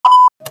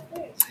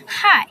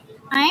Hi,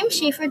 I am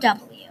Schaefer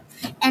W,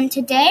 and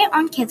today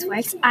on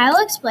KidsWorks,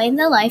 I'll explain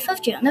the life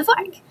of Joan of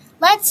Arc.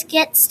 Let's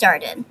get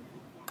started.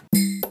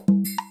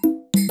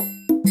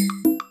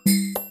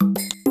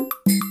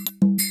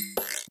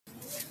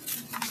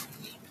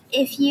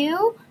 If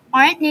you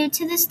aren't new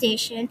to the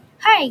station,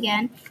 hi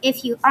again.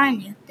 If you are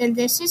new, then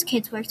this is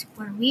KidsWorks,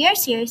 where we are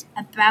serious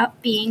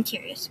about being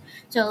curious.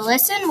 So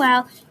listen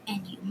well,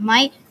 and you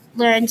might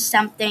learn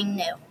something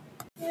new.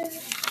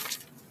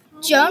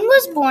 Joan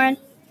was born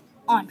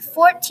on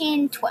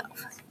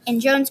 1412.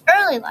 In Joan's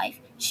early life,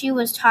 she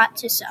was taught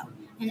to sew,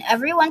 and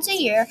every once a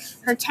year,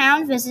 her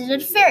town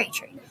visited a fairy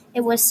tree.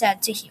 It was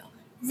said to heal.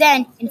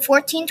 Then, in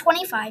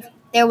 1425,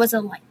 there was a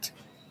light.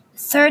 The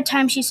third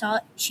time she saw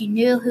it, she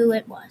knew who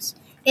it was.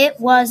 It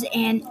was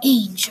an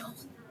angel.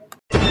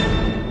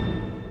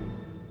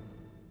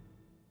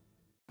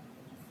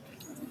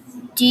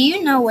 Do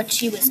you know what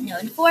she was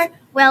known for?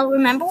 Well,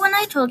 remember when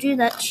I told you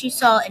that she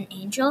saw an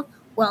angel?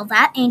 Well,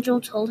 that angel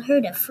told her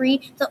to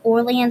free the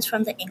Orleans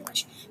from the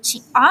English.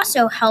 She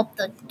also helped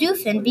the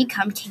Dauphin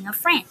become King of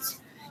France.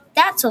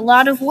 That's a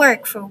lot of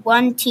work for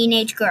one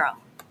teenage girl.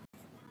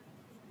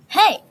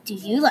 Hey, do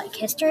you like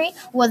history?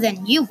 Well,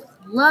 then you would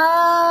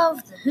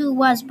love the Who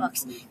Was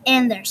books,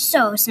 and they're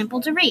so simple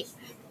to read.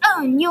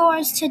 On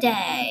yours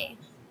today.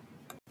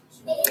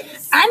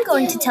 I'm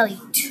going to tell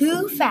you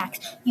 2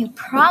 facts you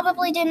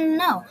probably didn't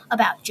know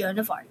about Joan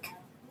of Arc.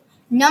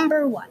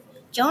 Number 1.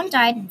 Joan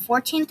died in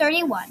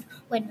 1431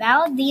 when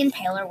Valad the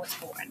Impaler was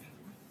born.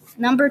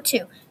 Number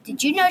 2.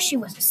 Did you know she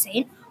was a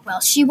saint? Well,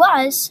 she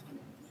was.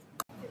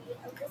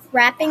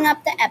 Wrapping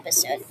up the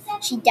episode,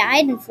 she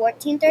died in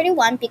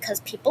 1431 because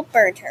people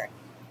burned her.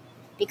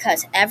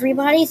 Because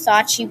everybody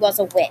thought she was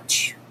a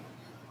witch.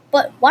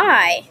 But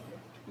why?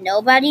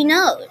 Nobody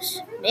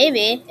knows.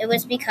 Maybe it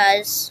was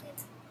because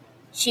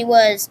she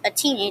was a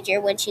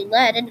teenager when she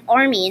led an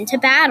army into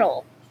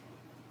battle.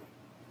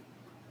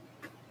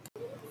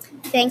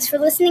 Thanks for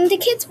listening to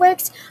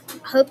KidsWorks.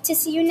 Hope to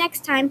see you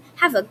next time.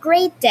 Have a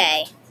great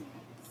day.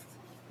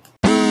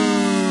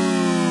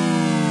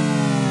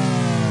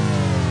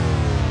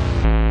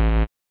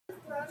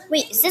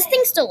 Wait, is this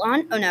thing still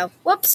on? Oh no. Whoops.